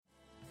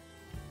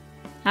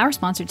Our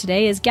sponsor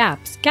today is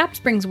GAPS. GAPS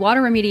brings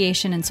water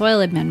remediation and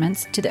soil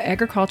amendments to the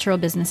agricultural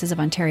businesses of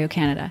Ontario,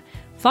 Canada.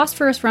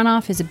 Phosphorus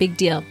runoff is a big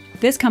deal.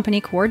 This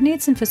company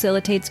coordinates and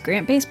facilitates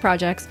grant-based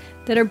projects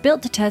that are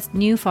built to test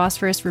new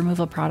phosphorus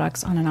removal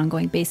products on an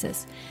ongoing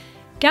basis.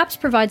 GAPS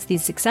provides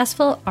these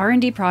successful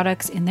R&D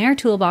products in their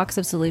toolbox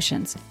of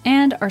solutions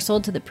and are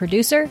sold to the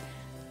producer,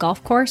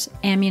 golf course,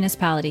 and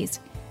municipalities.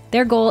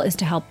 Their goal is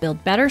to help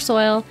build better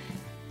soil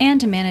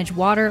and to manage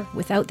water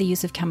without the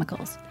use of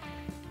chemicals.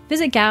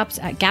 Visit GAPS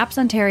at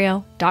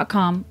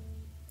gapsontario.com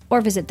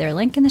or visit their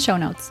link in the show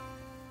notes.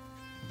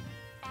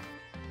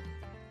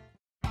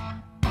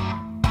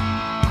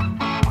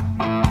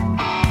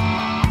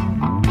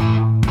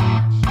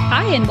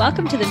 Hi, and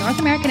welcome to the North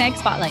American Ag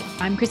Spotlight.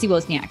 I'm Chrissy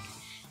Wozniak.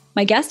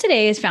 My guest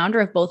today is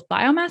founder of both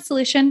Biomass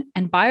Solution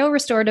and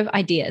BioRestorative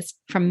Ideas.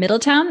 From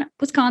Middletown,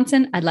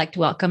 Wisconsin, I'd like to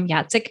welcome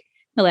Jacek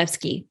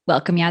Milewski.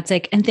 Welcome,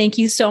 Jacek, and thank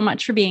you so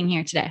much for being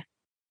here today.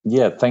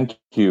 Yeah, thank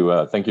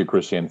you. Thank you,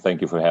 Chrissy, and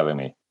thank you for having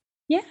me.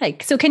 Yeah.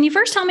 So can you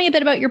first tell me a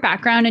bit about your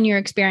background and your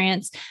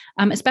experience,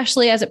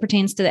 especially as it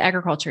pertains to the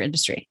agriculture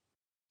industry?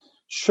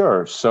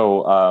 Sure.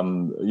 So,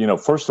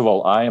 first of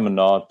all, I am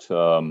not.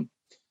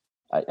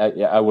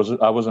 I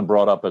wasn't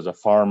brought up as a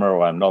farmer,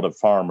 or I'm not a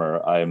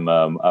farmer. I'm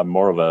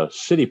more of a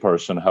city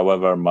person.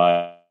 However,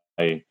 my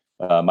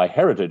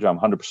heritage, I'm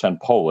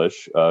 100%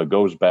 Polish,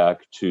 goes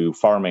back to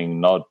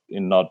farming not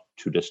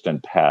too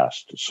distant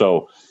past.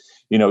 So,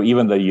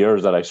 even the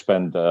years that I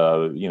spent,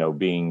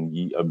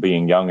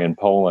 being young in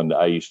Poland,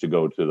 I used to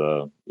go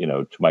to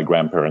to my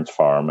grandparents'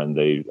 farm, and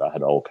I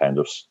had all kinds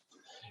of,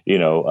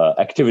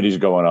 activities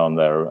going on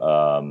there,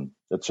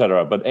 et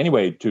cetera. But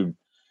anyway, to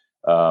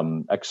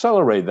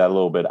accelerate that a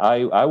little bit,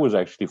 I was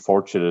actually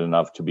fortunate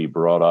enough to be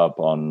brought up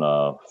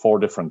on 4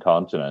 different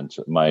continents.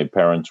 My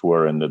parents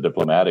were in the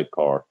diplomatic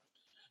corps.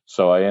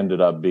 So I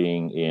ended up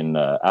being in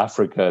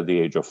Africa at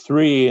the age of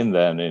 3, and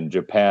then in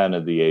Japan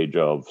at the age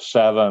of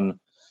 7.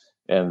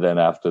 And then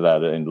after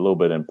that, a little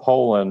bit in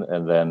Poland,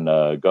 and then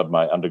got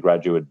my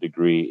undergraduate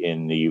degree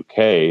in the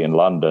UK, in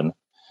London,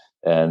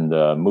 and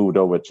moved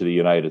over to the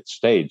United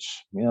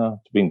States.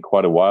 It's been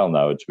quite a while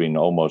now. It's been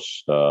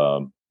almost,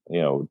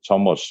 it's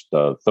almost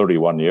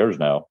 31 years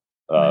now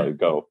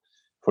ago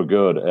for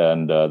good.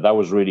 And that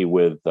was really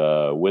with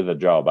a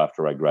job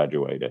after I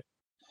graduated.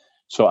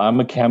 So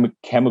I'm a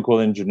chemical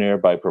engineer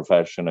by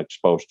profession,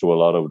 exposed to a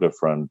lot of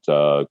different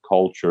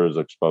cultures,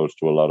 exposed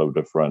to a lot of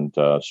different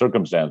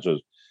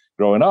circumstances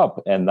growing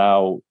up. And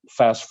now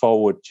fast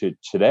forward to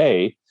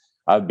today,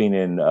 I've been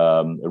in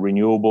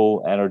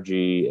renewable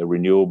energy,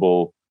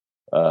 renewable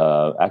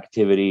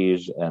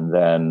activities, and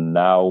then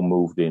now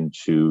moved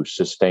into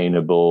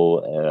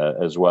sustainable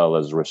as well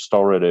as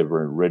restorative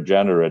or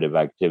regenerative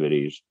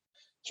activities,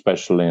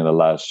 especially in the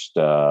last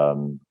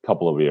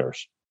couple of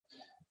years.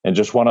 And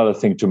just one other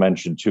thing to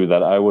mention too,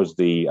 that I was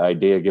the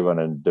idea given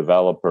and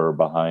developer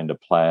behind a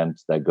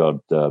plant that got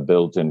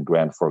built in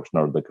Grand Forks,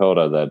 North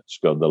Dakota, that's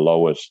got the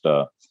lowest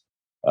of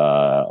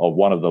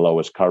one of the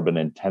lowest carbon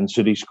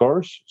intensity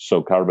scores.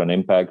 So carbon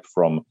impact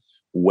from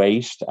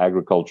waste,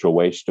 agricultural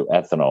waste, to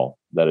ethanol.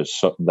 That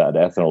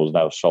ethanol is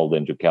now sold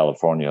into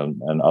California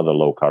and other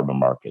low carbon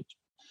markets.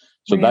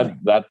 So really?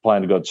 that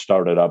plant got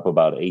started up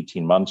about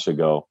 18 months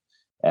ago.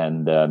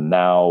 And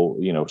now,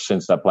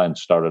 since that plant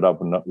started up,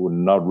 we're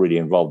not really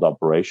involved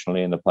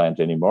operationally in the plant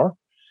anymore.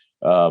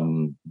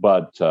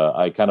 But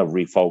I kind of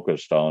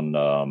refocused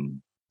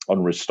on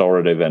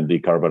restorative and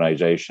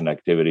decarbonization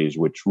activities,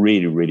 which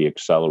really, really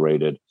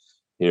accelerated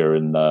here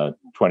in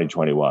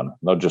 2021,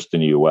 not just in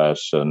the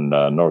US and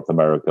North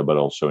America, but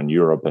also in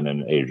Europe and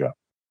in Asia.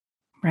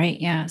 Right.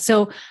 Yeah.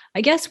 So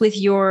I guess with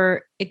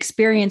your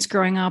experience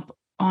growing up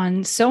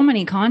on so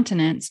many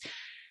continents,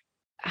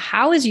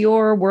 how is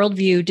your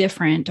worldview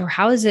different, or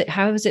how has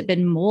it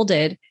been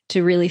molded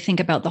to really think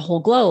about the whole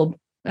globe?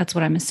 That's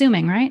what I'm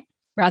assuming, right?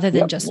 Rather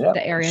than just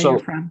the area you're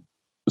from.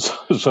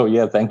 So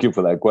yeah, thank you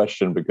for that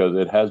question, because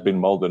it has been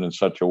molded in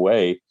such a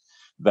way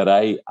that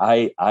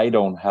I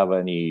don't have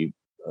any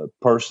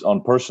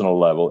on personal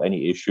level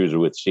any issues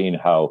with seeing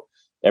how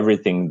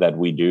everything that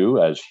we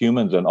do as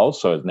humans and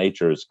also as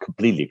nature is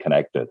completely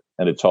connected,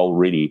 and it's all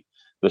really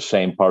the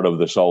same part of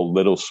this all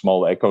little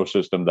small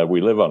ecosystem that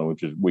we live on,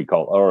 which is we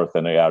call Earth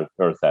and the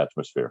Earth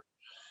atmosphere.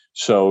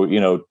 So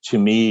to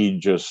me,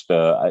 just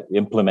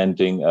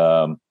implementing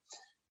a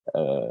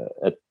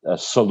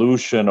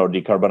solution or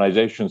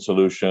decarbonization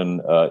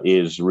solution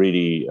is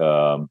really,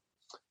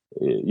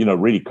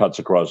 really cuts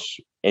across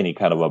any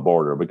kind of a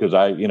border, because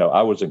I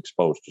was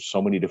exposed to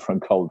so many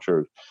different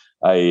cultures.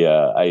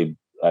 I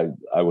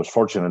was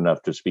fortunate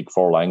enough to speak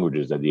 4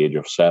 languages at the age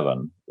of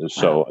 7.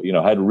 So,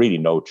 I had really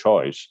no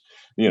choice.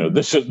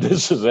 This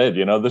is it,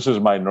 this is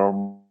my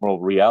normal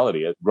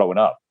reality growing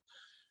up.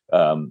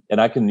 And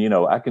I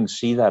can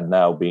see that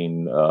now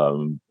being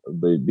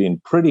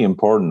pretty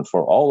important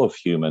for all of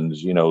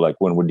humans, like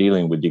when we're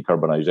dealing with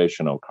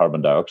decarbonization of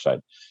carbon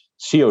dioxide.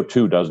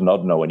 CO2 does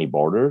not know any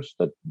borders,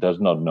 that does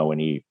not know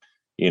any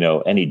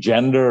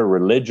gender,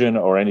 religion,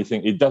 or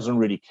anything. It doesn't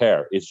really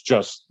care. It's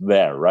just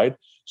there, right?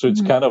 So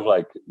it's kind of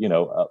like,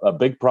 a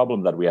big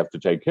problem that we have to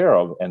take care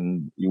of,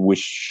 and we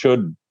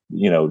should,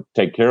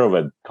 take care of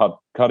it,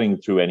 cutting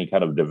through any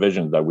kind of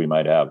divisions that we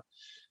might have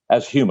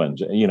as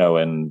humans,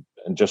 and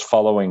just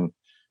following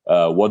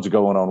what's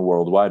going on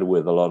worldwide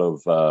with a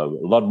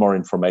lot more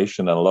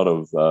information and a lot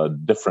of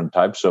different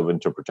types of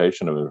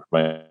interpretation of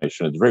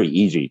information. It's very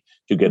easy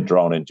to get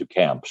drawn into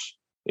camps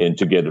and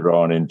to get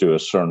drawn into a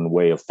certain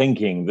way of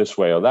thinking, this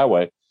way or that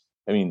way.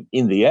 I mean,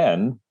 in the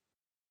end,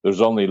 there's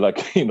only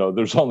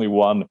there's only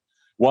one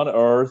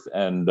Earth,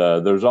 and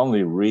there's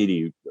only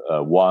really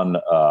one,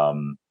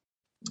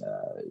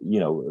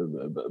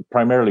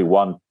 primarily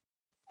one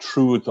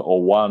truth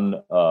or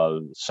one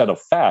set of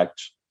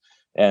facts.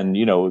 And,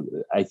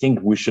 I think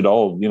we should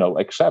all,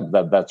 accept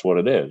that that's what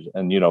it is.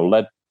 And,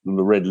 let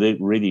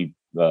really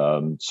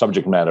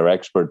subject matter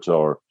experts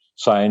or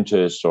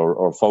scientists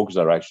or folks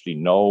that actually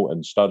know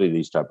and study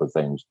these type of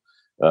things,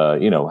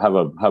 have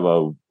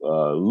a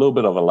little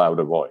bit of a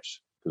louder voice,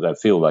 because I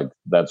feel like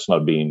that's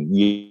not being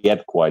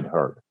yet quite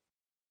heard.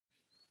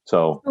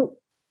 So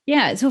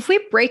if we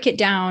break it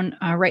down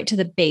right to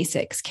the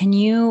basics, can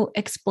you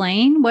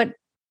explain what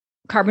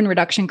carbon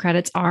reduction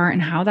credits are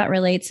and how that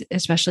relates,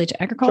 especially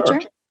to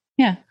agriculture? Sure.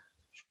 Yeah.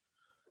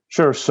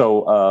 Sure.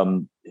 So,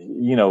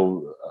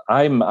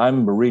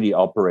 I'm really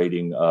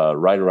operating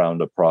right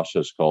around a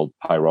process called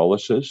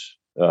pyrolysis.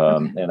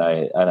 And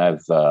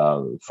I've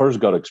first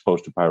got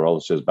exposed to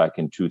pyrolysis back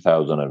in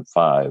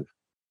 2005.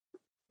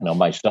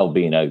 Myself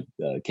being a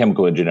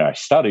chemical engineer, I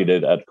studied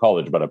it at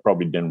college, but I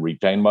probably didn't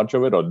retain much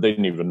of it, or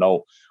didn't even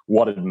know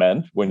what it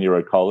meant when you're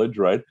at college,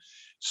 right?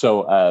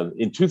 So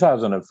in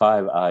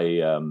 2005,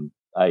 I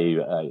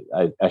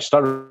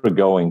started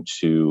going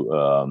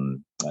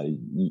to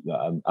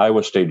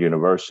Iowa State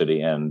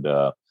University and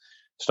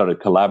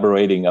started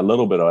collaborating a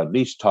little bit, or at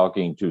least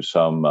talking to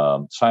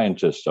some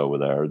scientists over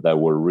there that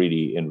were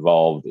really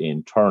involved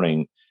in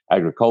turning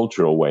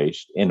agricultural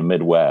waste in the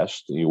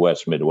Midwest, the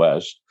U.S.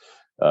 Midwest,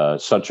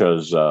 such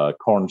as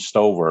corn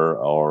stover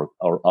or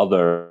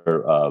other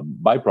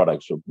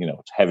byproducts of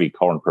heavy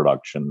corn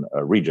production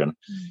region,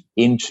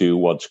 into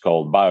what's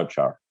called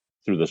biochar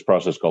through this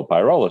process called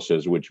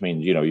pyrolysis, which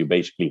means you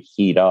basically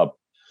heat up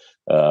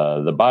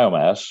the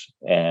biomass,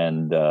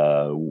 and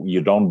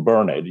you don't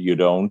burn it, you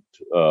don't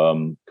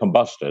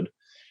combust it,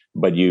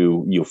 but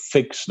you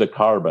fix the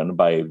carbon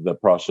by the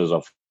process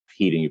of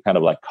heating. You kind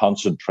of like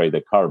concentrate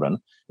the carbon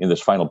in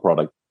this final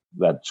product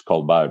that's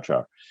called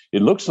biochar.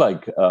 It looks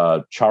like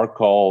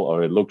charcoal,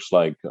 or it looks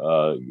like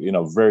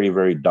very,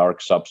 very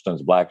dark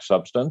substance, black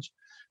substance,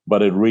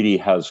 but it really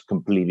has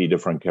completely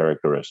different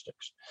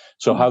characteristics.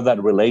 So how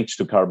that relates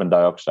to carbon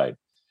dioxide,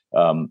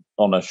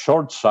 on a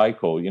short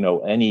cycle,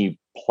 any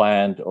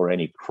plant or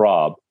any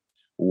crop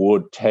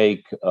would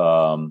take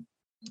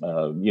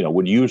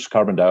would use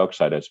carbon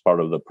dioxide as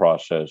part of the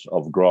process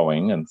of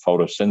growing and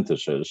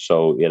photosynthesis.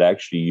 So it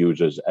actually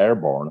uses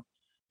airborne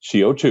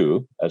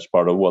CO2 as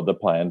part of what the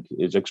plant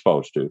is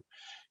exposed to.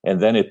 And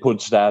then it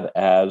puts that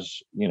as,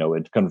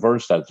 it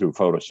converts that through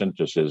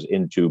photosynthesis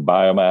into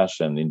biomass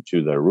and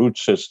into the root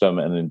system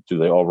and into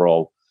the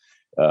overall,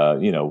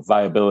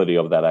 viability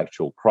of that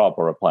actual crop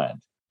or a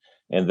plant.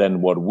 And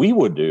then what we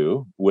would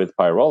do with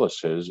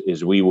pyrolysis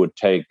is we would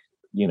take,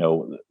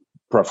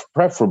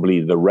 preferably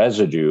the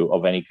residue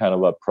of any kind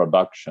of a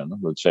production,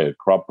 let's say a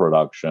crop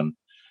production,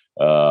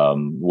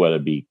 whether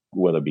it be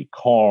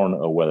corn,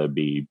 or whether it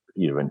be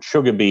even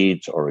sugar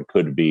beets, or it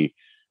could be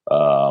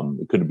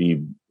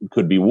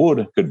wood,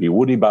 it could be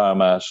woody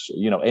biomass,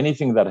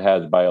 anything that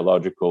has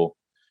biological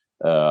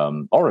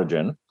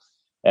origin.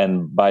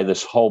 And by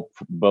this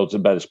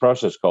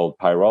process called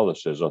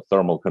pyrolysis or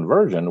thermal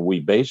conversion,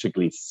 we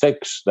basically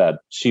fix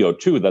that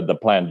CO2 that the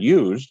plant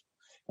used,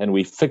 and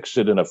we fix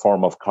it in a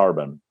form of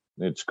carbon.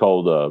 It's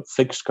called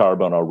fixed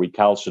carbon, or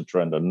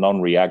recalcitrant, or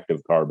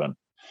non-reactive carbon.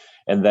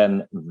 And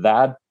then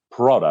that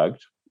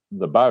product,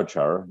 the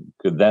biochar,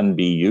 could then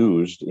be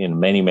used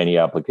in many, many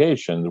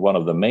applications, one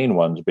of the main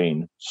ones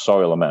being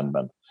soil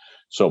amendment.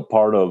 So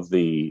part of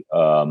the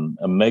a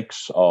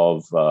mix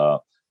of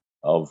soil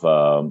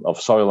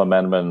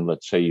amendment,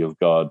 let's say you've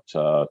got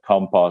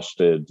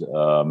composted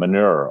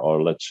manure,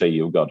 or let's say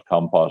you've got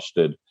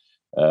composted,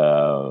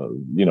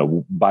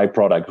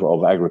 byproduct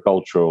of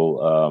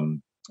agricultural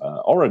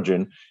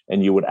origin,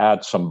 and you would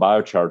add some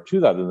biochar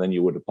to that, and then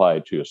you would apply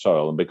it to your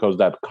soil. And because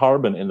that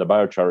carbon in the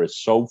biochar is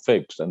so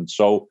fixed and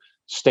so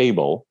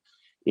stable,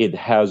 it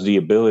has the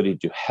ability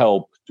to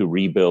help to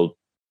rebuild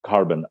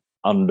carbon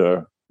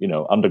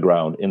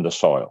underground in the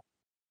soil.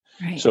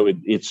 Right. So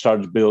it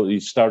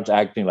starts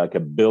acting like a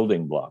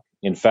building block.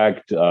 In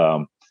fact,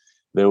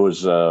 there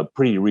was a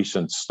pretty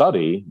recent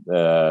study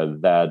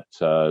that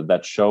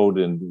showed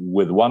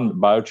with one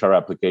biochar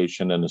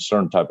application in a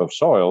certain type of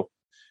soil,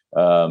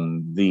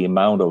 the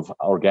amount of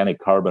organic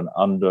carbon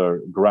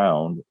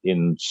underground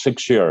in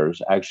 6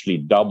 years actually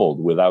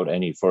doubled without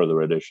any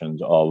further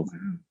additions of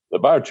the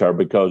biochar,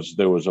 because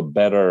there was a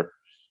better,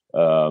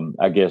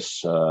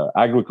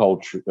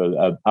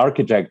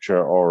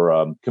 architecture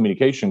or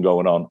communication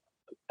going on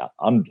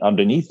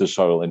underneath the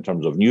soil in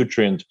terms of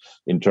nutrients,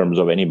 in terms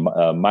of any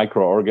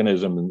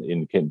microorganism,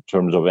 in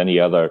terms of any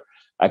other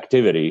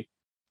activity.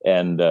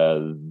 And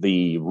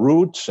the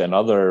roots and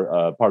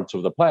other parts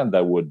of the plant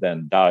that would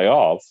then die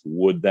off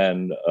would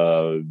then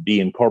be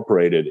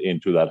incorporated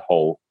into that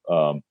whole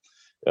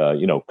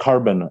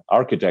carbon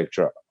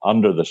architecture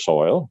under the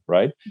soil,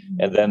 right? Mm-hmm.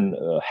 And then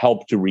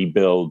help to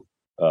rebuild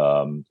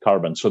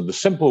carbon. So the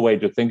simple way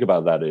to think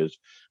about that is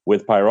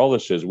with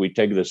pyrolysis, we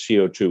take the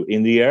CO2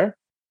 in the air,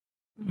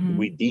 mm-hmm.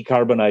 we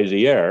decarbonize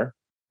the air,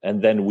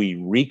 and then we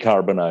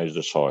recarbonize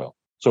the soil.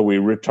 So we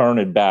return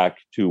it back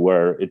to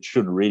where it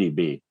should really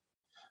be.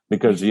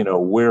 Because,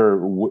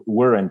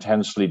 we're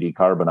intensely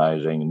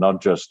decarbonizing,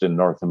 not just in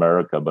North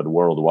America, but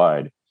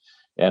worldwide.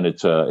 And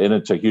it's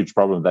a huge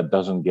problem that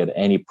doesn't get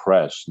any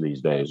press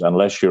these days,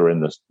 unless you're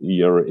in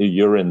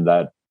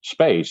that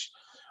space.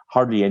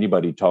 Hardly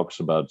anybody talks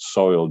about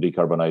soil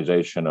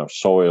decarbonization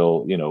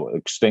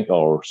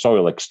or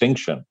soil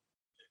extinction.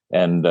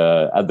 And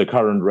at the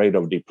current rate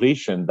of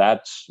depletion,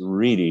 that's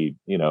really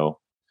going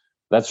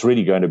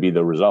to be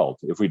the result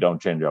if we don't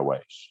change our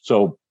ways.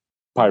 So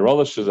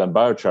pyrolysis and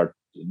biochar,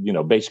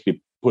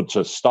 basically puts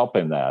a stop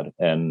in that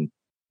and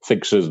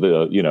fixes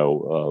the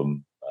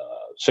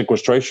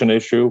sequestration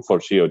issue for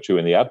CO2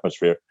 in the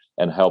atmosphere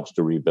and helps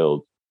to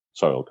rebuild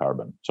soil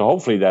carbon. So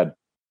hopefully that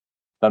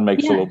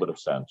makes a little bit of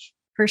sense.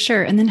 For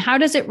sure. And then how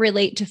does it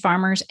relate to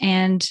farmers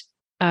and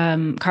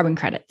carbon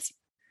credits?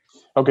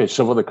 Okay,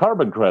 so for the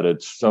carbon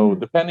credits,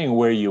 depending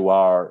where you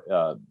are,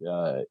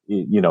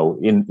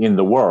 in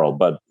the world,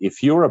 but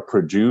if you're a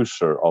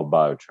producer of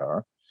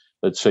biochar,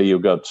 let's say you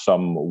got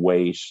some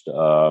waste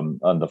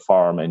on the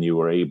farm and you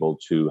were able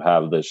to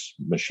have this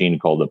machine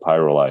called a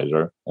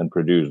pyrolyzer and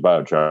produce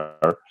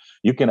biochar,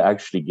 you can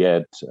actually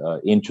get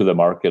into the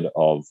market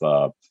of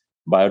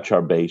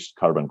biochar-based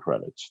carbon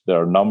credits. There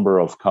are a number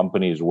of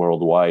companies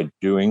worldwide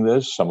doing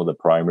this. Some of the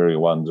primary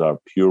ones are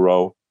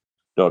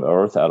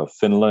Puro.Earth out of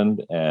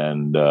Finland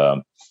and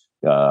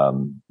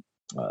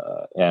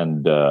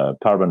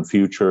Carbon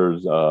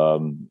Futures,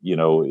 out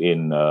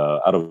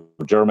of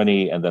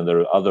Germany, and then there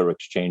are other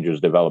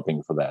exchanges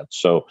developing for that.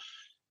 So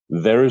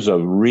there is a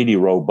really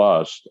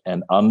robust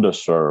and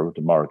underserved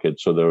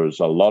market. So there is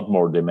a lot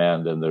more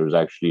demand than there is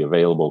actually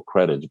available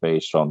credits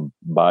based on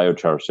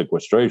biochar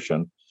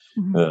sequestration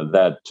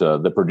that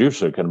the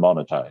producer can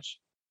monetize.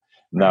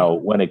 Now,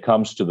 when it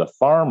comes to the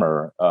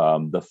farmer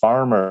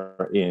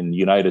in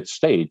United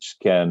States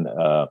can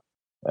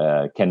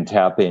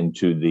tap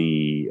into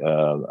the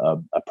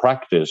a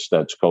practice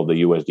that's called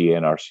the USDA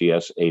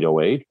NRCS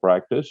 808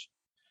 practice,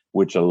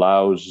 which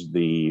allows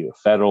the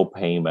federal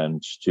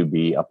payments to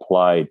be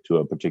applied to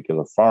a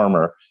particular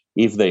farmer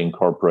if they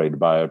incorporate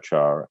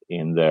biochar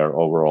in their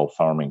overall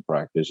farming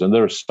practice. And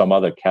there are some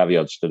other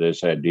caveats to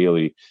this.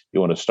 Ideally, you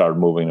want to start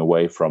moving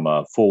away from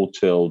a full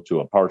till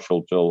to a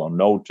partial till or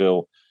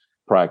no-till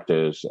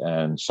practice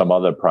and some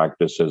other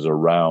practices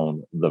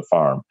around the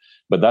farm.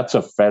 But that's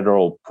a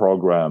federal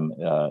program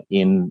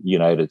in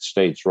United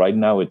States. Right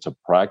now, it's a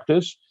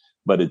practice,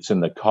 but it's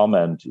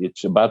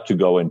it's about to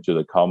go into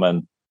the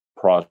comment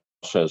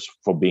process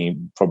for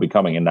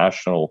becoming a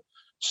national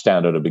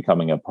standard or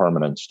becoming a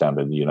permanent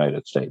standard in the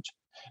United States.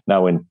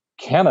 Now, in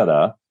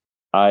Canada,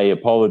 I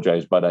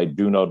apologize, but I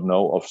do not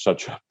know of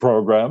such a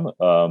program.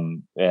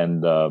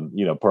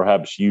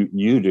 Perhaps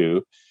you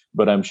do.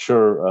 But I'm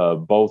sure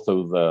both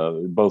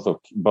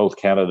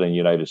Canada and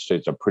United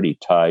States are pretty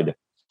tied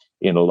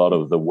in a lot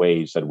of the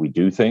ways that we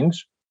do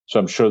things. So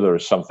I'm sure there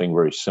is something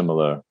very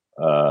similar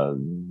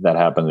that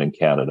happened in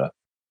Canada.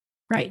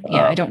 Right.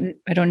 Yeah. I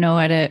don't know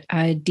at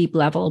a deep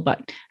level,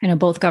 but I know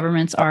both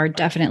governments are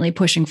definitely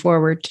pushing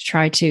forward to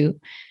try to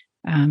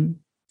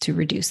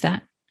reduce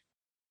that.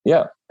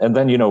 Yeah. And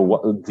then,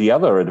 the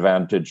other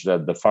advantage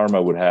that the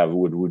farmer would have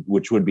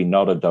which would be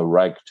not a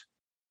direct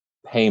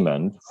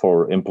payment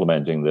for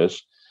implementing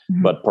this,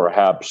 but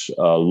perhaps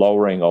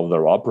lowering of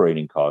their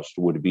operating cost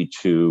would be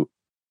to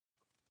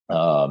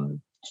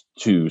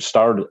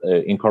start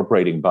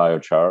incorporating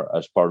biochar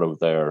as part of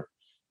their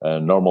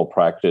normal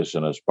practice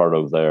and as part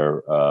of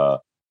their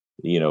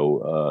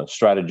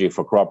strategy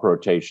for crop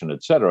rotation,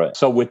 et cetera.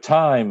 So with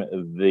time,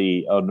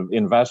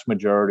 in vast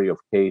majority of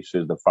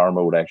cases, the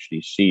farmer would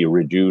actually see a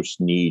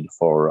reduced need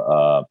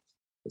for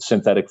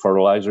synthetic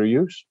fertilizer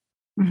use.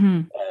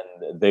 And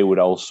they would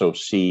also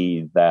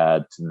see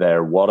that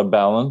their water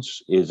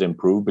balance is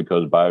improved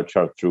because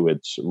biochar, through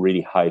its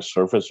really high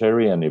surface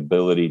area and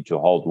ability to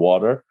hold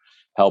water,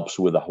 helps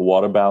with the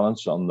water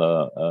balance on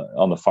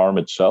the farm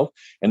itself.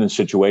 And in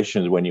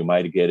situations when you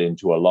might get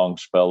into a long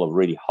spell of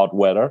really hot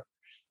weather,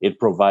 it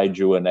provides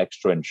you an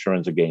extra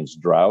insurance against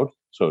drought.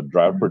 So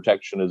drought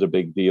protection is a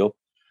big deal.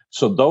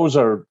 So those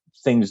are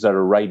things that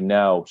are right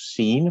now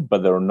seen,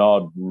 but they're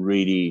not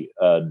really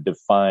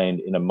defined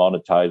in a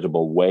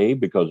monetizable way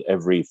because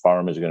every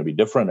farm is going to be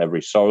different,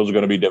 every soil is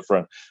going to be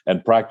different,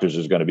 and practice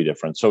is going to be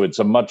different. So it's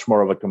a much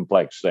more of a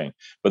complex thing.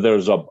 But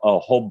there's a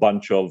whole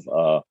bunch of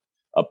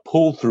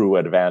pull-through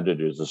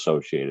advantages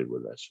associated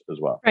with this as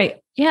well. Right.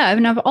 Yeah.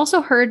 And I've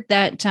also heard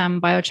that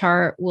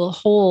biochar will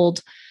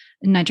hold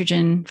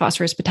nitrogen,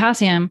 phosphorus,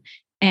 potassium,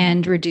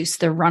 and reduce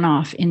the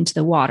runoff into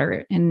the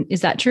water. And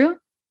is that true?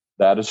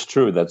 That is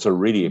true. That's a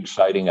really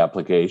exciting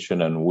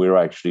application, and we're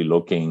actually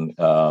looking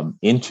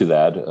into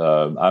that.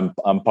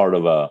 I'm part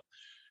of a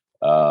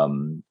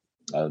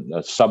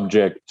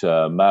subject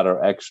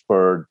matter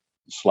expert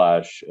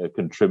slash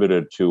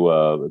contributor to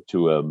a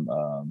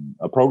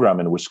program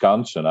in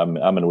Wisconsin.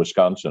 I'm in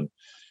Wisconsin,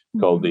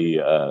 called the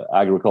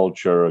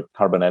Agriculture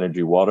Carbon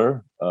Energy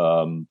Water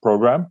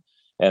program,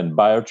 and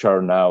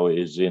biochar now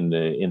is in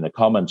the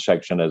comment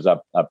section as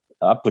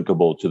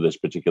applicable to this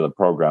particular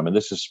program, and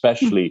this is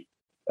especially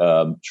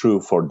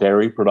true for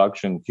dairy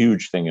production.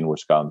 Huge thing in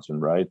Wisconsin,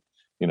 right?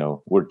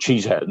 We're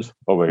cheeseheads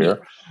over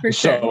here. For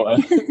sure. So,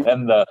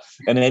 and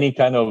any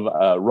kind of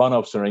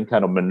runoffs or any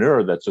kind of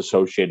manure that's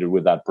associated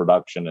with that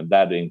production, and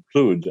that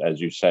includes, as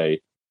you say,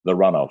 the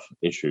runoff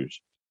issues,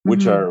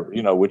 which are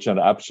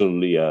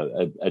absolutely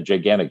a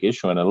gigantic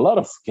issue. And in a lot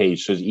of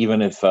cases,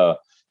 even if a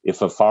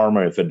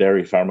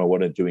dairy farmer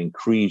wanted to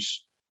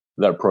increase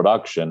their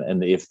production,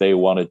 and if they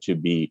wanted to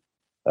be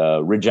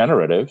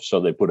regenerative,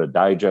 so they put a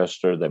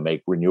digester, they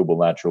make renewable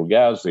natural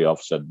gas, they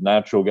offset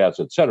natural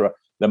gas, etc.,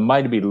 that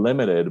might be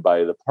limited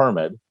by the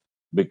permit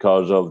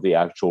because of the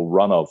actual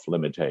runoff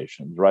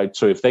limitations, right?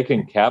 So if they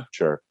can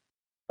capture,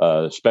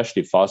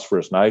 especially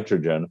phosphorus,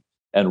 nitrogen,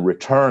 and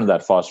return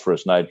that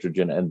phosphorus,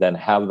 nitrogen, and then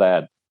have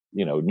that,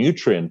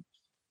 nutrient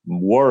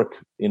work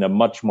in a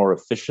much more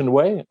efficient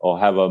way, or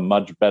have a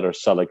much better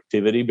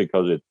selectivity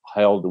because it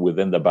held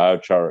within the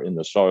biochar in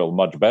the soil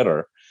much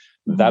better,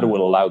 that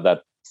will allow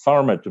that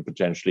farmer to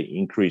potentially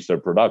increase their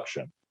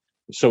production.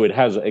 So it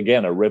has,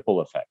 again, a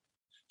ripple effect.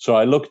 So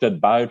I looked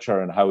at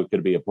biochar and how it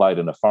could be applied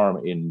in a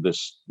farm in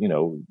this,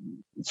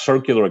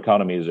 circular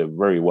economy is a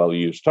very well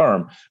used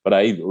term, but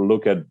I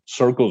look at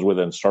circles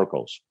within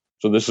circles.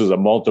 So this is a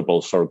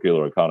multiple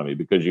circular economy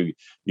because you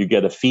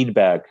get a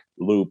feedback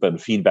loop and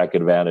feedback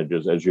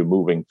advantages as you're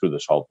moving through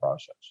this whole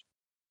process.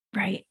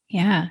 Right.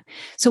 Yeah.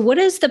 So what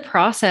is the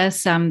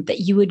process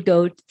that you would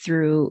go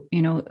through,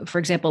 for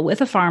example,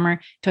 with a farmer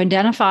to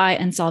identify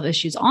and solve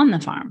issues on the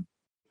farm?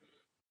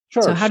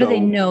 Sure. So how do they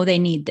know they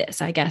need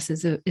this, I guess,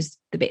 is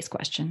the base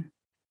question.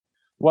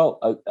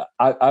 Well,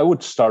 I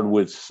would start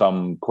with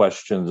some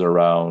questions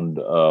around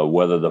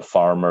whether the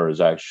farmer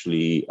is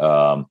actually,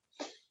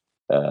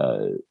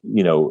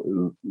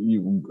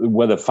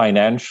 whether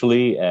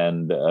financially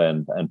and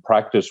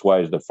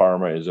practice-wise, the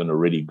farmer is in a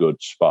really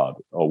good spot,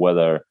 or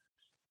whether,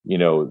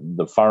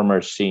 the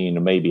farmer's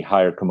seeing maybe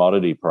higher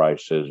commodity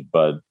prices,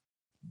 but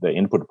the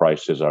input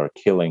prices are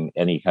killing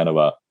any kind of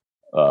a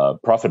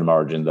profit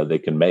margin that they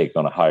can make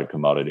on a higher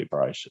commodity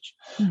prices,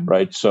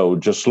 right? So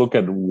just look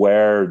at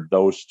where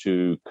those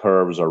two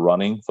curves are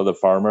running for the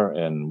farmer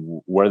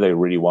and where they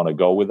really want to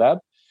go with that.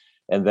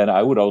 And then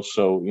I would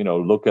also,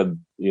 look at,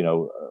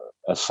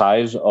 a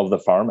size of the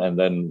farm, and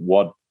then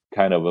what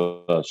kind of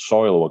a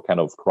soil, what kind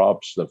of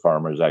crops the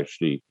farmer is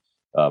actually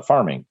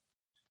farming.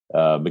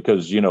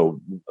 Because,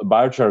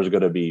 biochar is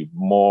going to be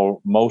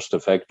most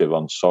effective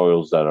on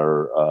soils that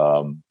are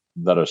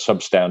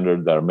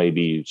substandard, that are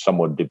maybe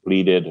somewhat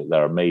depleted, that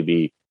are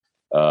maybe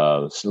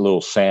a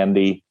little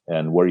sandy,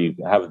 and where you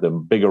have the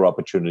bigger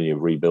opportunity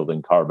of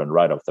rebuilding carbon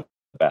right off the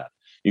bat.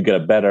 You get a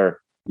better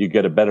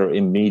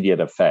immediate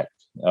effect.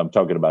 I'm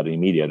talking about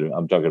immediate.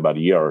 I'm talking about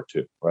a year or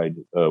two, right?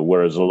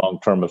 Whereas a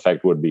long-term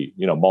effect would be,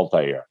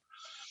 multi-year.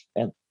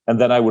 And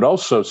then I would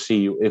also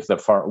see if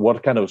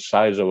what kind of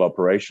size of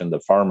operation the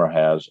farmer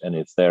has, and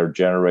if they're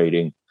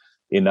generating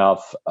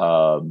enough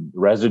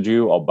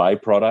residue or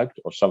byproduct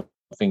or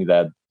something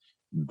that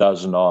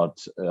does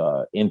not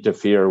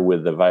interfere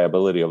with the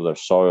viability of their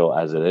soil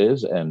as it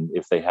is, and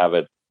if they have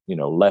it,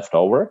 left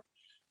over,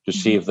 to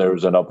see if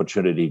there's an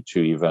opportunity to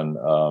even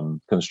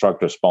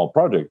construct a small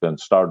project and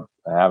start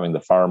having the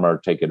farmer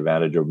take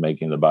advantage of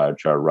making the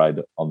biochar right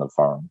on the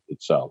farm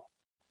itself.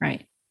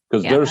 Right.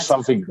 Because there's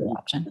something.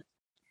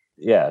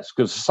 Yes,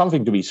 because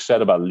something to be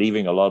said about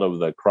leaving a lot of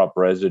the crop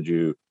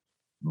residue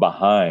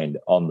behind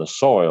on the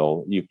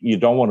soil. You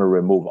don't want to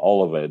remove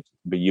all of it,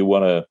 but you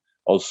want to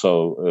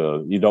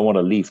also you don't want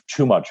to leave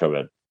too much of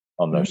it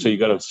on there. So you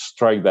got to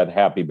strike that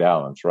happy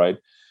balance, right?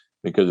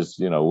 Because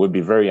it would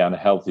be very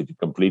unhealthy to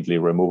completely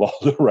remove all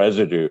the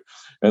residue,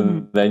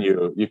 and then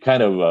you're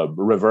kind of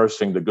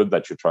reversing the good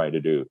that you're trying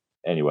to do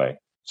anyway.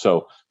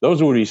 So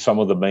those would be some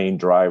of the main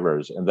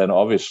drivers, and then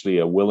obviously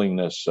a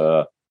willingness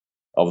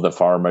of the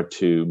farmer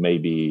to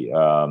maybe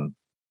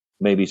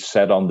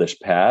set on this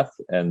path.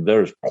 And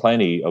there's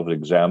plenty of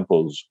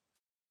examples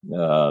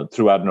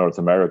throughout North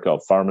America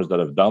of farmers that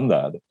have done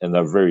that, and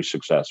they're very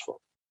successful.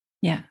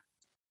 Yeah.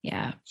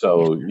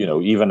 So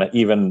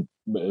even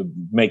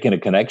making a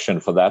connection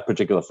for that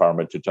particular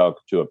farmer to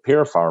talk to a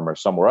peer farmer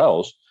somewhere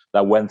else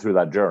that went through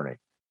that journey.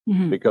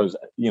 Because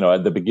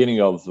at the beginning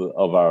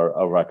of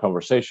our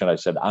conversation, I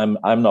said I'm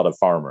not a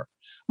farmer.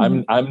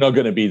 I'm not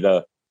going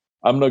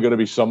to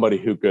be somebody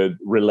who could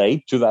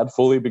relate to that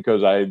fully,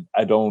 because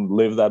I don't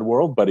live that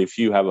world. But if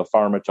you have a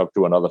farmer talk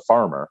to another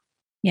farmer,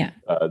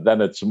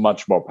 then it's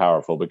much more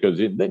powerful, because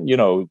then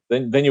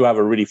you have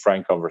a really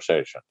frank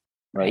conversation,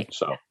 right?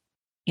 So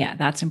Yeah,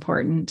 that's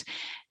important.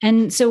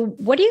 And so,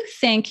 what do you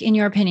think, in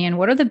your opinion,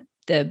 what are the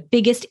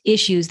biggest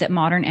issues that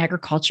modern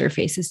agriculture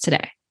faces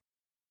today?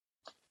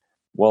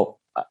 Well,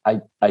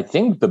 I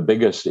think the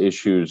biggest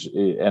issues,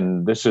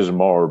 and this is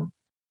more,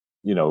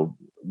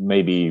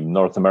 maybe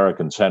North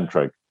American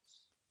centric,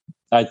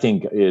 I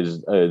think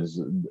is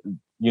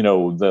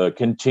the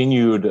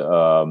continued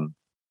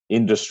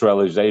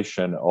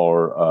industrialization,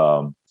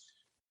 or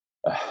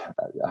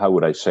how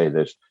would I say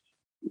this?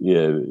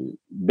 Yeah,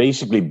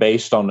 basically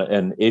based on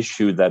an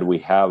issue that we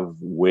have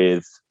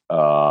with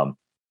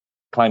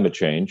climate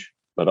change,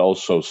 but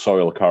also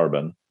soil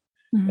carbon.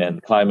 Mhm.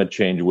 And climate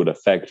change would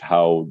affect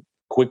how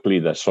quickly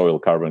the soil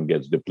carbon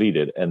gets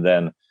depleted. And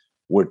then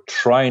we're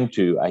trying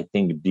to, I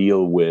think,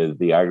 deal with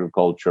the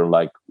agriculture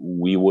like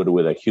we would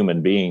with a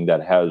human being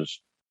that has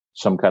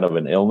some kind of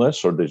an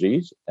illness or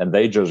disease, and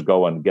they just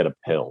go and get a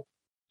pill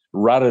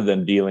rather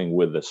than dealing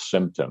with the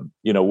symptom,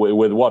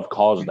 with what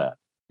caused that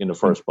in the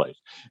first place.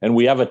 And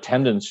we have a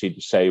tendency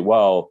to say,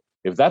 well,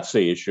 if that's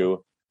the issue,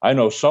 I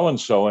know so and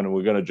so, and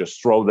we're going to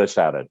just throw this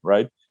at it,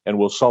 right? And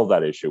we'll solve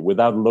that issue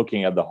without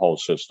looking at the whole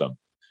system.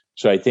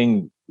 So I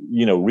think,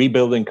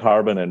 rebuilding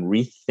carbon and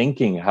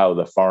rethinking how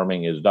the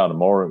farming is done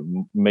more,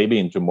 maybe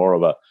into more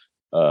of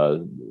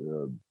a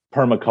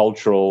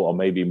permacultural or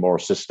maybe more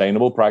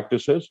sustainable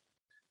practices,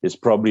 is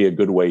probably a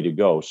good way to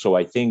go. So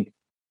I think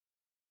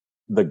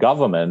the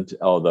government,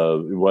 or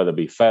whether it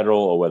be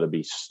federal or whether it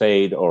be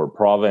state or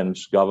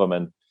province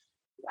government,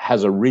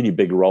 has a really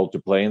big role to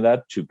play in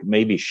that, to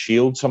maybe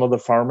shield some of the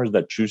farmers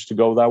that choose to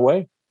go that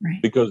way.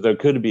 Right. Because there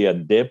could be a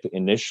dip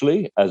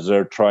initially as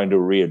they're trying to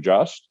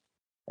readjust,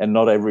 and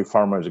not every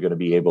farmer is going to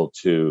be able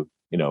to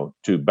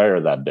bear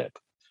that dip.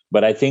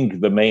 But I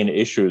think the main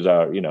issues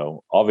are,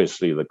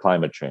 obviously the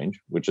climate change,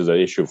 which is an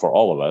issue for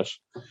all of us,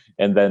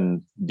 and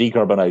then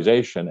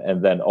decarbonization,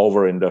 and then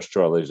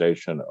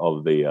over-industrialization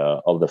of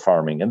the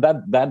farming, and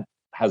that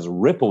has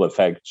ripple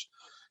effects,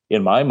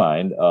 in my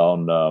mind,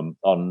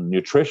 on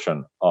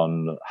nutrition,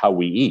 on how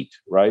we eat,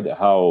 right?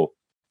 How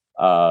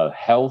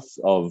health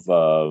of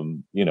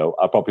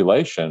our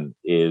population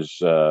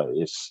is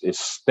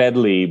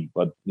steadily,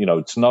 but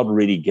it's not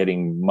really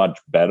getting much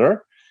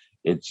better.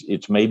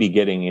 It's maybe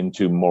getting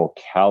into more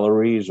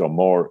calories or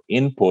more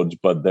inputs,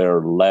 but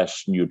they're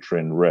less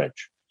nutrient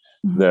rich.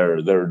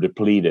 Mm-hmm. They're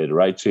depleted,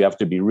 right? So you have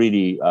to be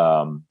really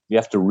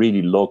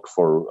look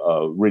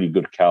for really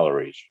good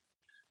calories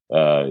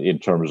in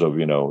terms of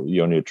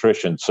your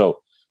nutrition.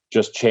 So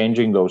just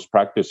changing those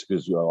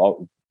practices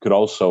could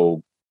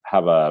also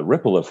have a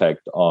ripple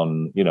effect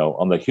on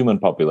the human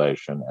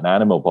population and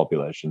animal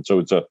population. So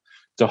it's a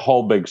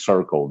whole big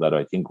circle that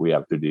I think we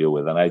have to deal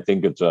with, and I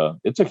think it's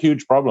a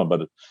huge problem.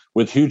 But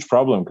with huge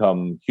problem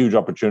come huge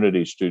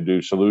opportunities to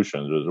do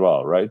solutions as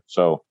well, right?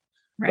 So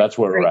that's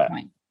where we're at.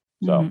 Point.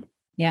 So mm-hmm.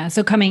 Yeah.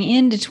 So coming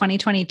into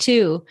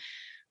 2022,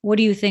 what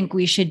do you think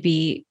we should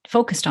be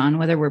focused on,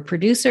 whether we're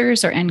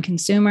producers or end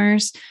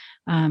consumers,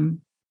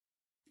 in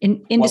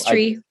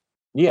industry?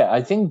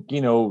 I think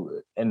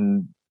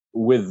and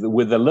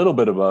with a little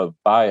bit of a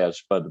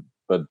bias, but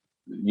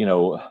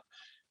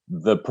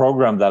the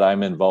program that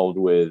I'm involved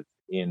with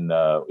in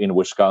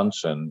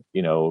Wisconsin,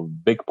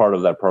 big part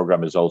of that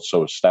program is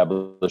also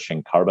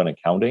establishing carbon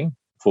accounting,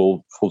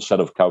 full set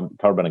of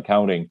carbon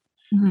accounting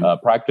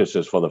mm-hmm.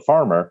 Practices for the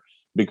farmer,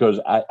 because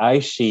I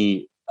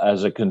see,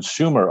 as a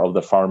consumer of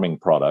the farming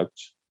product,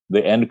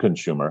 the end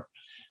consumer,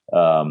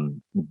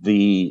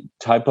 the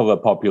type of a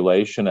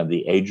population and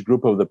the age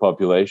group of the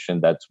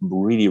population that's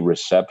really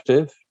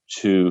receptive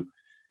to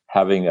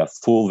having a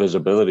full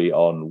visibility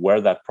on where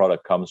that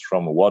product comes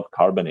from, what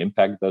carbon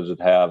impact does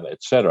it have,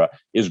 et cetera,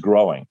 is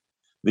growing.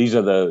 These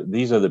are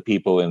the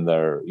people in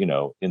their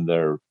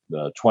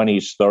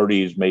 20s,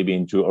 30s, maybe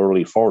into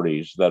early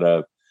 40s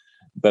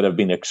that have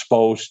been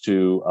exposed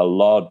to a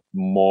lot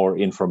more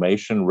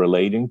information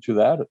relating to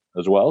that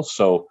as well.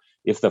 So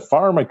if the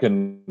farmer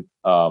can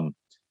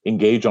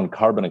engage on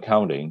carbon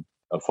accounting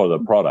for the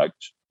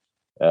product,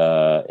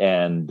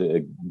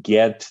 and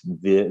get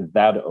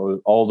that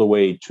all the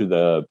way to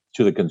the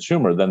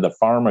consumer, then the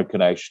farmer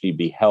can actually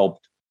be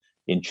helped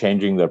in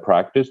changing their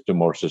practice to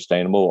more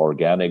sustainable,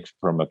 organic,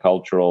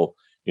 permacultural,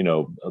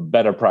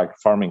 better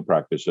farming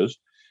practices,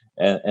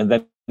 and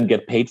then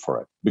get paid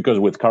for it. Because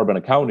with carbon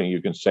accounting, you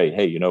can say,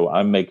 hey,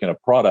 I'm making a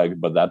product,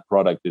 but that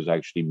product is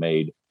actually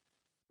made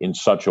in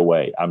such a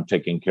way. I'm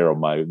taking care of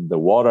the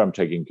water, I'm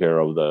taking care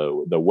of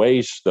the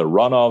waste, the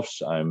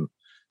runoffs, I'm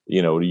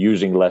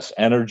using less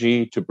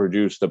energy to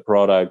produce the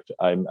product.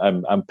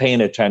 I'm paying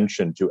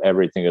attention to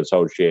everything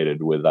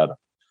associated with that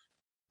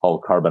whole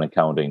carbon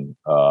accounting,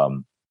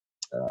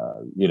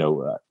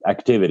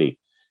 activity.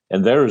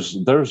 And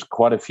there's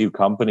quite a few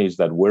companies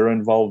that we're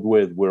involved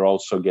with. We're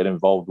also get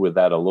involved with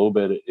that a little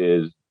bit,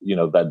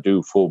 that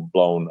do full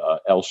blown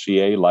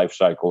LCA, life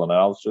cycle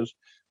analysis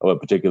of a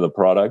particular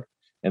product.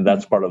 And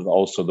that's part of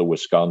also the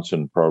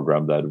Wisconsin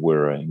program that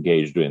we're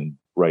engaged in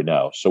right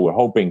now. So we're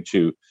hoping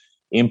to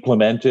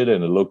implement it,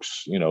 and it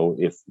looks,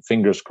 if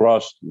fingers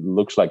crossed,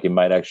 looks like it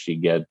might actually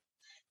get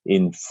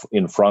in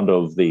front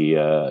of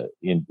the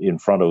in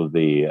front of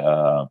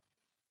the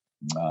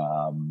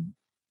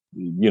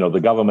the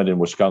government in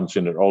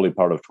Wisconsin in the early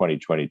part of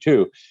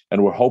 2022,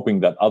 and we're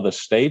hoping that other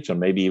states and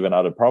maybe even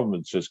other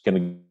provinces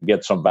can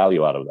get some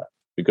value out of that,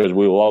 because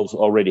we will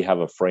already have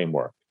a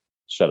framework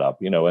set up,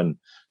 and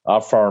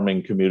our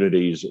farming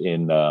communities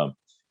in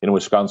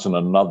Wisconsin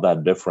are not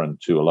that different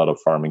to a lot of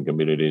farming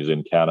communities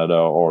in Canada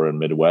or in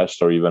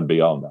Midwest or even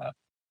beyond that.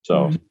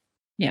 So,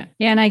 yeah,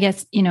 and I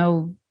guess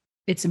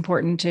it's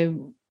important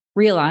to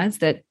realize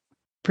that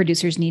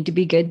producers need to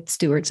be good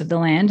stewards of the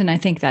land. And I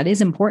think that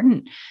is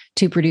important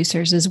to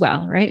producers as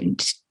well, right?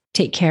 And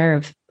take care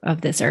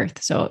of this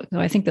earth. So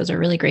I think those are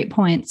really great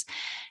points.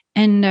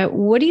 And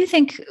what do you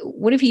think,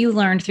 what have you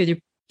learned through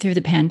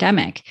the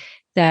pandemic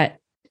that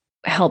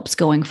helps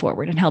going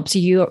forward and helps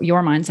your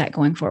mindset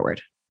going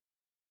forward?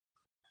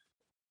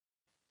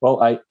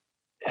 Well,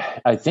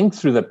 I think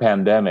through the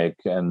pandemic,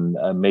 and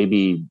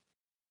maybe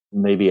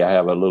I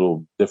have a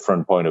little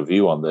different point of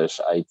view on this.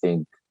 I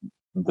think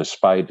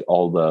despite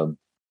all the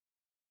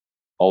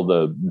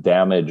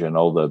damage and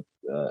all the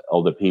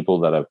people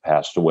that have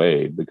passed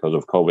away because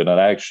of COVID, and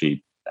I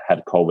actually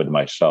had COVID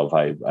myself.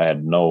 I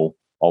had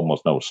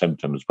almost no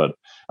symptoms, but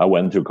I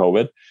went through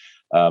COVID.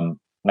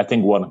 I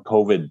think what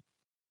COVID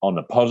on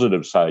the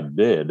positive side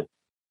did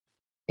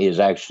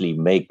is actually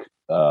make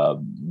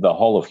the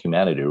whole of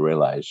humanity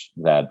realize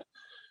that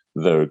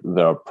there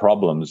are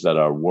problems that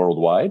are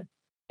worldwide,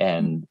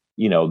 and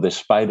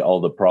despite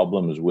all the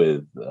problems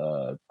with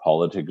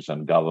politics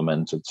and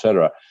governments,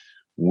 etc.,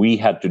 we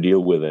had to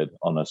deal with it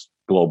on a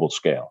global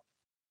scale,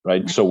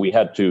 right? So we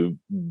had to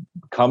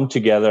come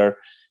together,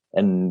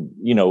 and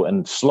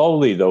and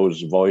slowly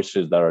those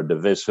voices that are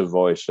divisive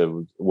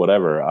voices,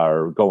 whatever,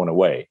 are going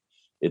away.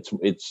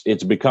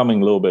 It's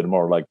becoming a little bit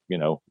more like,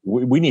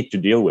 we need to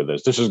deal with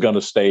this. This is going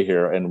to stay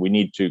here, and we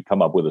need to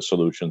come up with a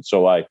solution.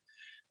 So I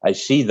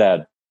see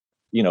that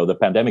the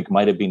pandemic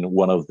might have been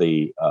one of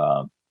the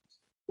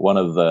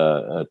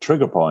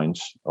trigger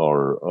points,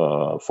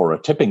 or for a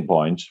tipping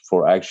point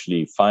for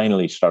actually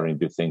finally starting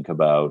to think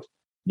about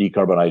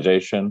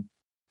decarbonization,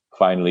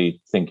 finally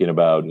thinking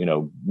about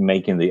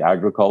making the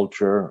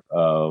agriculture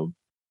a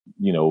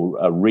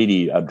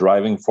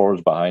driving force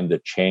behind the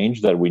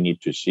change that we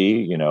need to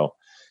see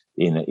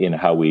in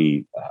how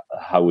we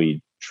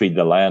treat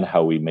the land,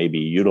 how we maybe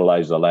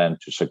utilize the land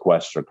to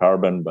sequester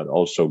carbon, but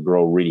also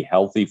grow really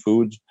healthy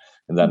foods,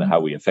 and then how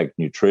we affect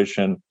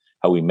nutrition,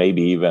 how we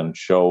maybe even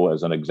show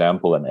as an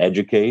example and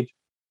educate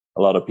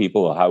a lot of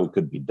people how it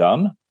could be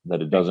done,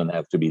 that it doesn't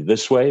have to be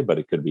this way, but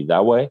it could be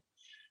that way.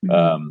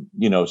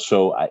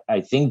 So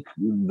I think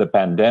the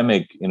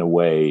pandemic, in a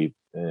way,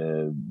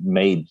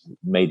 made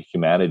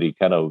humanity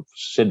kind of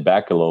sit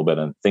back a little bit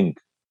and think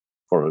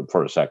for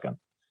a second.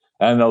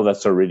 I know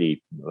that's a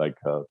really like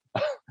a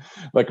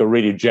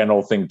really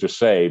general thing to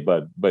say,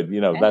 but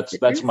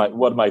that's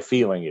my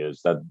feeling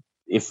is that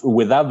if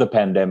without the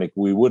pandemic,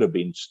 we would have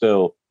been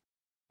still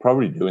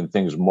probably doing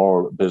things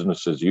more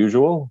business as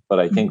usual.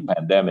 But I think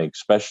pandemic,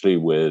 especially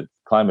with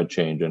climate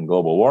change and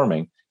global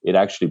warming, it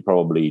actually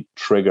probably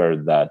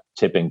triggered that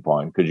tipping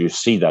point, because you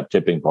see that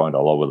tipping point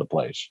all over the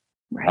place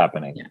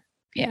happening.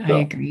 Yeah, so. I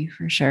agree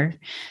for sure.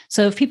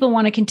 So if people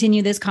want to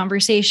continue this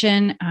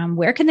conversation,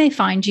 where can they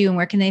find you, and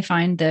where can they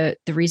find the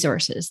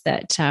resources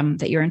that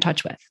you're in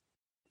touch with?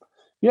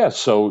 Yeah,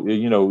 so,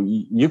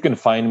 you can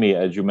find me,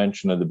 as you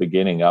mentioned at the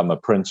beginning. I'm a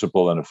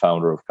principal and a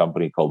founder of a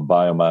company called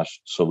Biomass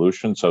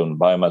Solutions, so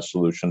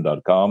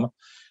biomasssolution.com,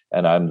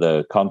 and I'm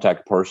the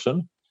contact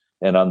person.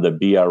 And on the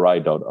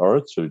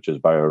BRI.earth, so which is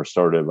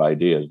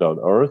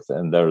biorestorativeideas.earth,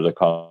 and there's a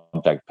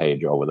contact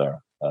page over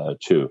there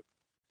too.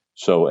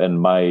 So, and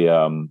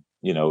my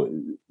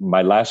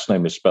my last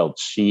name is spelled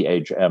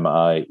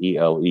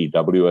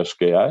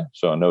CHMIELEWSKI.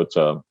 So I know it's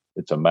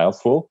a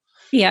mouthful.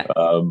 Yeah.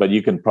 But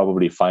you can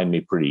probably find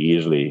me pretty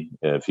easily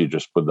if you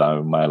just put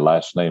down my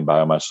last name,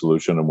 Biomass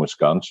Solution in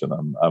Wisconsin.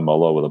 I'm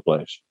all over the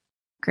place.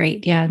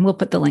 Great. Yeah, and we'll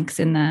put the links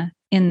in the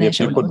show notes.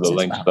 If you put the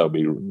links,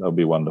 that'll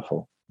be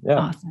wonderful. Yeah.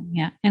 Awesome.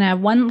 Yeah. And I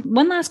have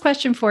one last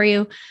question for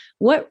you.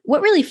 What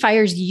really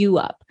fires you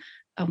up?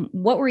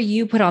 What were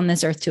you put on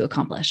this earth to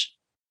accomplish?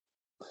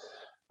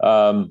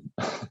 That's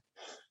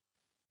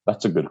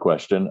a good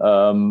question.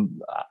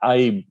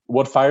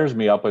 What fires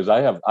me up is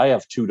I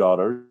have two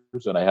daughters,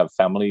 and I have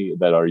family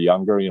that are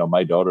younger.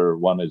 My daughter,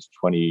 one is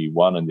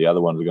 21 and the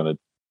other one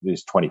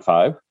is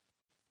 25.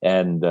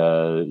 And,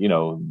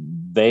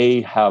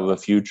 they have a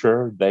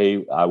future.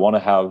 I want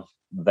to have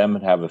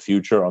them have a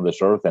future on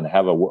this earth and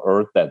have a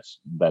earth that's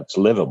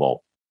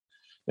livable.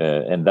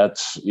 And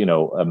that's,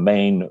 a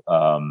main,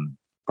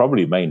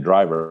 probably main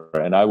driver.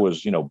 And I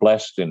was,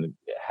 blessed in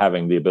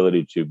having the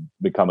ability to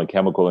become a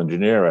chemical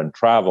engineer and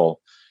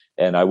travel.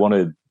 And I want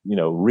to,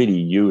 really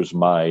use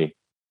my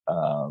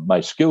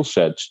skill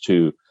sets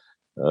to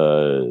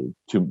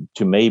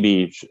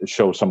maybe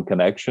show some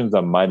connections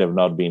that might have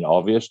not been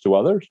obvious to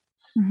others,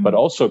 but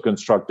also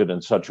constructed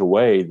in such a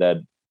way that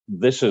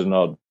this is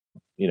not,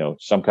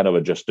 some kind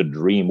of just a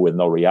dream with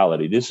no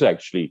reality. This is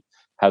actually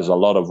has a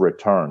lot of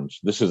returns.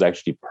 This is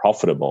actually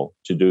profitable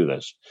to do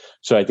this.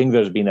 So I think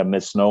there's been a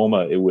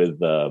misnomer with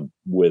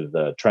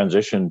the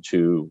transition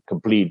to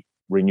complete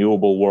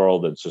renewable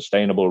world and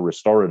sustainable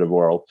restorative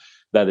world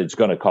that it's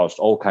going to cost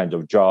all kinds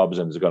of jobs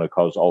and it's going to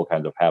cause all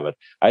kinds of havoc.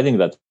 I think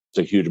that's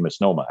a huge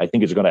misnomer. I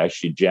think it's going to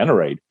actually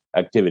generate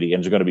activity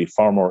and it's going to be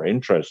far more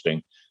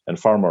interesting and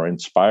far more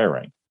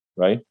inspiring,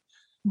 right?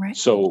 Right.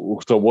 So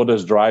what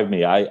does drive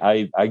me?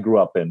 I grew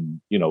up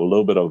in, a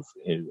little bit of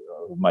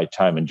my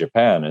time in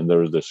Japan, and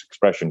there's this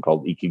expression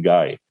called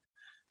ikigai.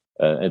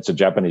 It's a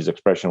Japanese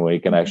expression where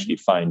you can actually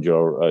find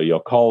your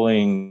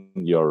calling,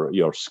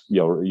 your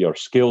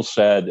skill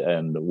set,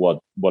 and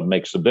what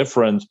makes a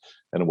difference,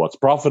 and what's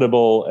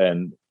profitable,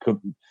 and kind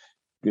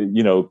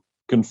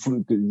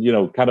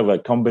of a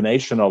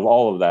combination of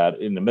all of that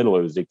in the middle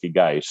is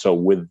ikigai. So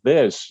with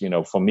this,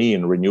 for me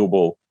in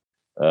renewable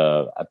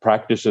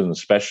practices, and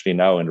especially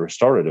now in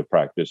restorative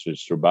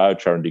practices through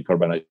biochar and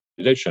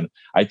decarbonization,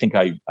 I think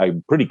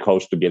I'm pretty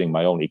close to getting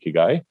my own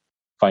ikigai,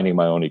 finding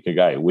my own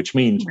ikigai, which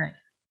means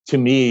to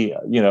me,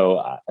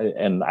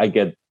 and I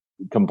get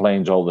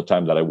complaints all the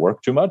time that I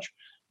work too much,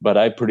 but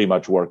I pretty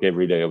much work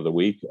every day of the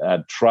week.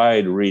 I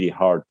tried really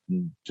hard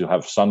to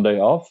have Sunday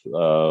off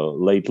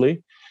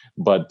lately,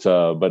 but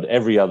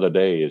every other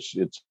day it's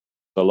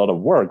a lot of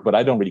work, but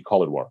I don't really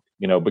call it work,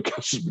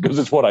 because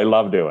it's what I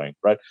love doing,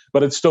 right?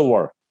 But it's still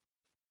work.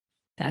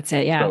 That's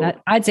it. Yeah.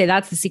 So, I'd say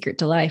that's the secret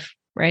to life,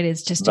 right?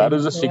 It's just that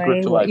is a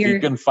secret to life. You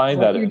can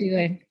find that you're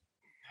doing.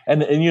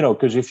 And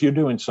because if you're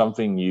doing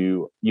something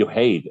you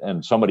hate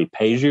and somebody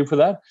pays you for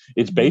that,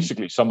 it's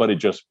basically somebody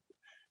just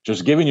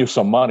giving you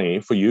some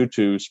money for you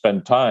to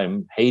spend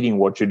time hating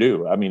what you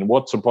do. I mean,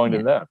 what's the point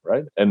in that,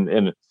 right?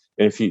 And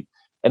if you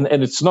and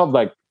it's not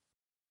like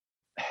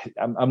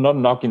I'm not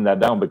knocking that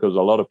down, because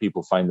a lot of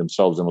people find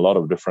themselves in a lot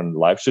of different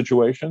life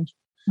situations,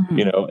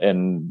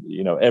 and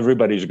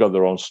everybody's got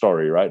their own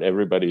story, right?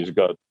 Everybody's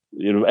got,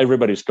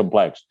 everybody's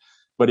complex.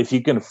 But if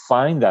you can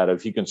find that,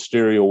 if you can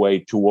steer your way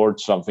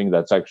towards something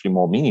that's actually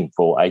more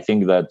meaningful, I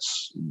think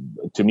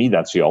to me,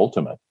 that's the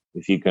ultimate.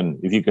 If you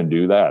can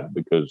do that,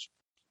 because,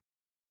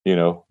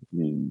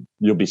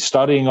 you'll be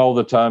studying all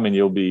the time, and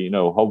you'll be,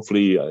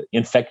 hopefully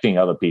infecting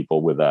other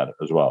people with that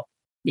as well.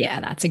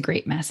 Yeah, that's a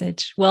great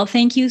message. Well,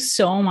 thank you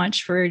so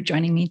much for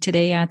joining me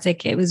today,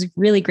 Jacek. It was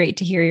really great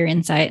to hear your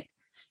insight.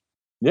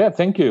 Yeah,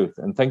 thank you.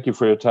 And thank you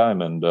for your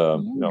time, and,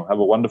 have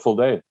a wonderful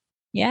day.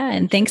 Yeah.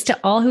 And thanks to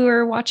all who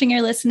are watching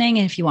or listening.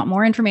 And if you want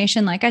more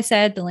information, like I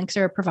said, the links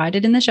are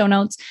provided in the show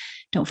notes.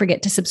 Don't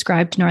forget to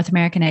subscribe to North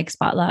American Ag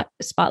Spotlight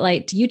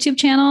YouTube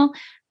channel,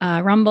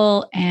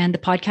 Rumble, and the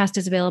podcast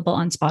is available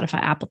on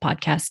Spotify, Apple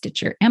Podcasts,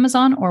 Stitcher,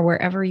 Amazon, or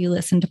wherever you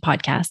listen to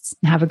podcasts.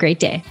 Have a great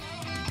day.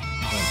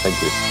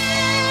 Thank you.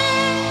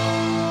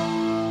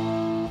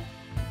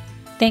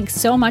 Thanks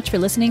so much for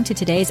listening to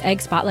today's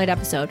Ag Spotlight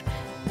episode,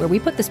 where we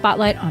put the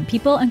spotlight on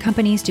people and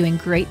companies doing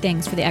great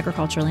things for the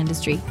agricultural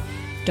industry.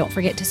 Don't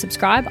forget to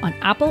subscribe on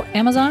Apple,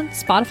 Amazon,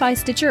 Spotify,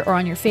 Stitcher, or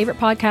on your favorite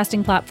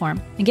podcasting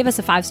platform, and give us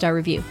a 5-star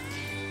review.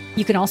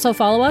 You can also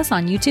follow us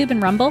on YouTube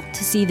and Rumble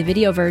to see the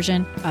video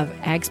version of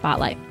Ag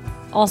Spotlight.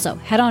 Also,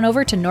 head on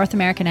over to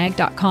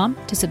NorthAmericanAg.com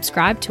to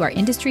subscribe to our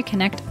Industry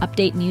Connect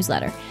update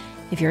newsletter.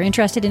 If you're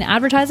interested in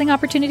advertising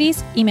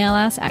opportunities, email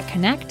us at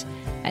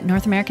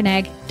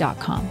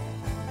connect@NorthAmericanAg.com.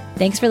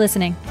 Thanks for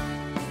listening.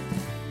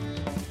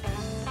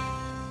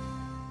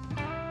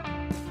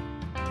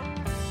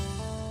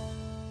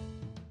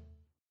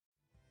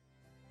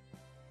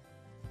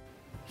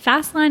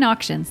 Fastline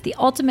Auctions, the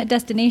ultimate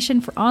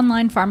destination for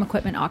online farm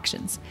equipment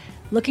auctions.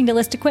 Looking to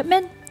list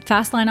equipment?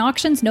 Fastline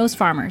Auctions knows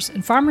farmers,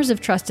 and farmers have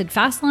trusted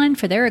Fastline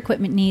for their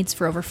equipment needs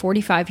for over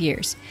 45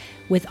 years.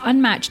 With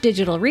unmatched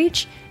digital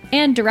reach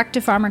and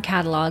direct-to-farmer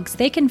catalogs,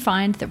 they can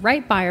find the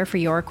right buyer for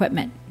your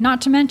equipment.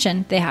 Not to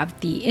mention, they have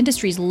the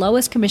industry's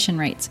lowest commission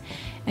rates.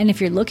 And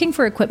if you're looking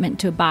for equipment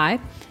to buy,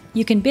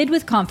 you can bid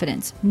with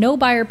confidence. No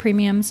buyer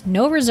premiums,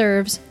 no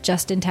reserves,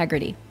 just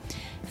integrity.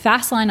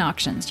 Fastline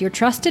Auctions, your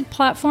trusted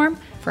platform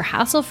for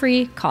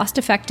hassle-free,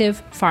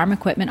 cost-effective farm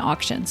equipment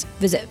auctions.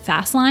 Visit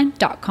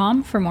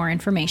fastline.com for more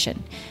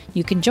information.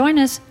 You can join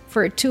us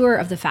for a tour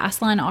of the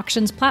Fastline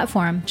Auctions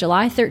platform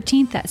July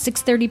 13th at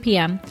 6:30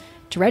 p.m.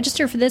 To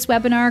register for this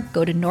webinar,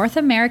 go to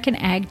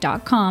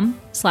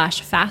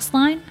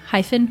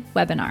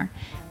NorthAmericanAg.com/Fastline-webinar.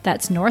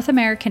 That's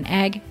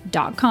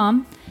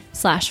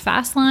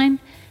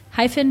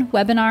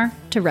NorthAmericanAg.com/Fastline-webinar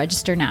to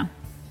register now.